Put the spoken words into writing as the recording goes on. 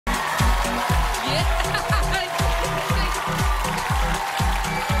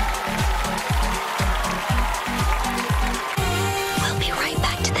We'll be right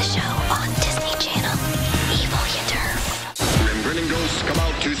back to the show on Disney Channel. Evil Yadirf. When grinning ghosts come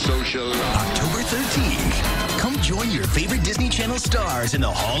out to social. October 13th. Come join your favorite Disney Channel stars in the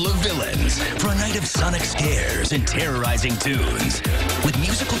Hall of Villains for a night of sonic scares and terrorizing tunes. With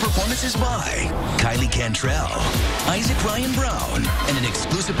musical performances by Kylie Cantrell, Isaac Ryan Brown, and an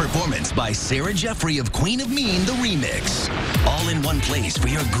exclusive performance by Sarah Jeffrey of Queen of Mean, the remix. All in one place for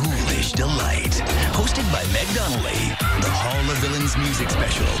your ghoulish delight. Hosted by Meg Donnelly. The Hall of Villains music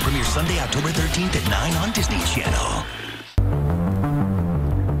special premieres Sunday, October 13th at 9 on Disney Channel.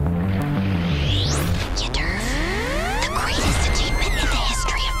 Yadirf, the greatest achievement in the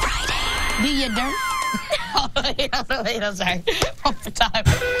history of Friday. The Yadirf? Wait, I'm sorry. One more time.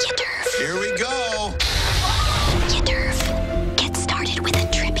 Yadirf. Here we go. Yadirf. Get started with a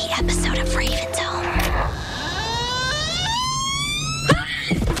trippy episode of Raven's Home.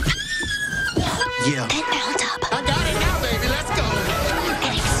 Yeah. Then mount up I got it now, baby. Let's go.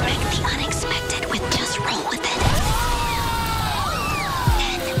 and expect the unexpected with Just Roll With It.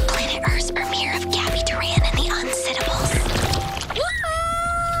 Then Planet Earth's premiere of Gabby Duran and the Unsittables.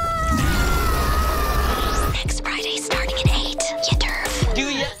 Next Friday starting at 8. Yadirf. Do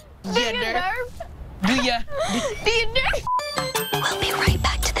ya? Yadirf? Do ya? Do Yadirf? We'll be right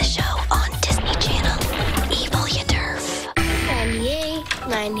back to the show on Disney Channel. Evil Yadirf. 98,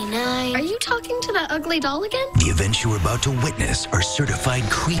 99. Are you talking to that ugly doll again? The events you're about to witness are certified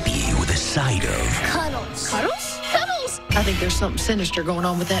creepy with a side of Cuddles. Cuddles? Cuddles! I think there's something sinister going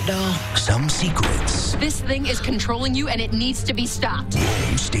on with that doll. some secrets This thing is controlling you, and it needs to be stopped.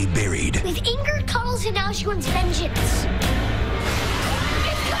 won't stay buried. We've angered Cuddles and now she wants vengeance.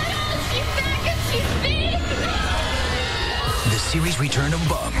 The series return of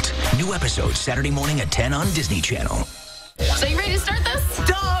Bumped. New episodes Saturday morning at 10 on Disney Channel. So you ready to start this?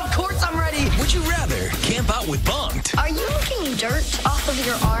 Duh, of course I'm ready. Would you rather camp out with Bumped Are you looking dirt off of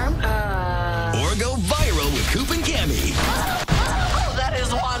your arm? or go viral with Coop and Cammy? Oh, that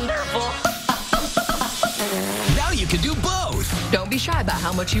is wonderful. Now you can do both. Don't be shy about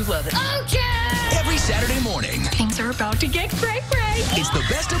how much you love it. Okay! Every Saturday morning. Things are about to get cray. It's the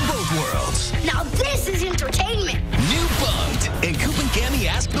best of both worlds. Now this is entertainment. New Bumped and Coop and Cammy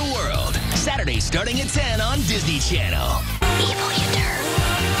Ask the World. Saturday starting at 10 on Disney Channel. Evil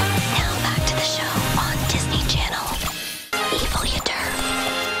Yadirf.